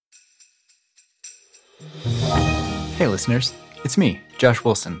Hey listeners, it's me, Josh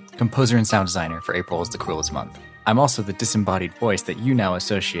Wilson, composer and sound designer for April is the Cruelest Month. I'm also the disembodied voice that you now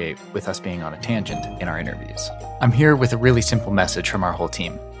associate with us being on a tangent in our interviews. I'm here with a really simple message from our whole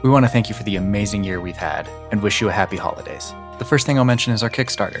team. We want to thank you for the amazing year we've had and wish you a happy holidays. The first thing I'll mention is our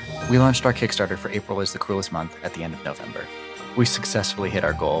Kickstarter. We launched our Kickstarter for April is the Cruelest Month at the end of November. We successfully hit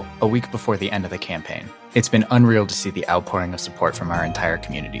our goal a week before the end of the campaign. It's been unreal to see the outpouring of support from our entire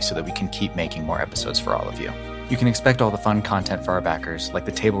community so that we can keep making more episodes for all of you. You can expect all the fun content for our backers, like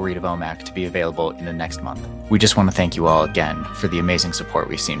the table read of OMAC, to be available in the next month. We just want to thank you all again for the amazing support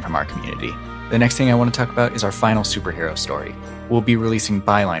we've seen from our community. The next thing I want to talk about is our final superhero story. We'll be releasing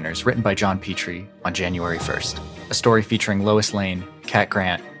Byliners, written by John Petrie, on January 1st. A story featuring Lois Lane, Kat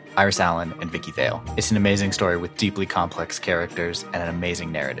Grant, Iris Allen, and Vicky Vale. It's an amazing story with deeply complex characters and an amazing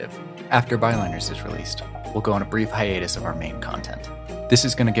narrative. After Byliners is released, we'll go on a brief hiatus of our main content. This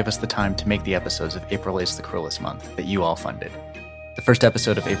is going to give us the time to make the episodes of April is the Cruelest Month that you all funded. The first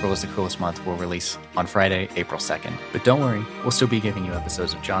episode of April is the Cruelest Month will release on Friday, April 2nd. But don't worry, we'll still be giving you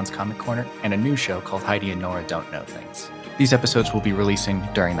episodes of John's Comic Corner and a new show called Heidi and Nora Don't Know Things. These episodes will be releasing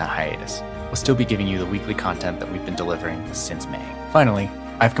during that hiatus. We'll still be giving you the weekly content that we've been delivering since May. Finally,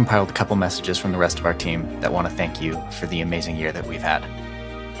 I've compiled a couple messages from the rest of our team that want to thank you for the amazing year that we've had.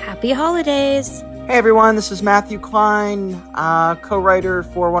 Happy holidays! Hey everyone, this is Matthew Klein, co-writer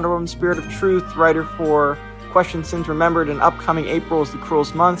for Wonder Woman Spirit of Truth, writer for Question Sins Remembered, and upcoming April is the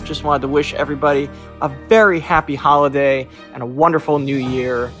Cruelest Month. Just wanted to wish everybody a very happy holiday and a wonderful new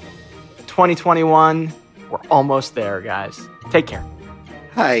year. 2021, we're almost there, guys. Take care.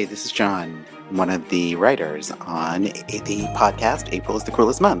 Hi, this is John, one of the writers on the podcast April is the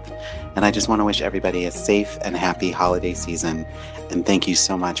Cruelest Month. And I just want to wish everybody a safe and happy holiday season. And thank you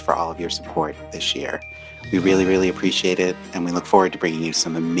so much for all of your support this year. We really, really appreciate it. And we look forward to bringing you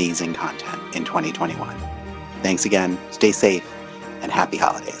some amazing content in 2021. Thanks again. Stay safe and happy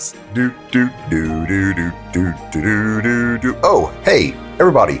holidays. Oh, hey,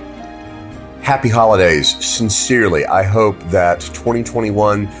 everybody. Happy holidays. Sincerely, I hope that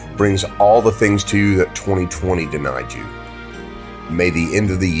 2021 brings all the things to you that 2020 denied you. May the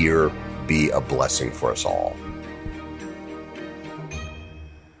end of the year be a blessing for us all.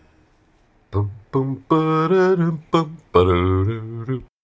 Boom, boom, ba-da-dum, bum, ba-da-dum.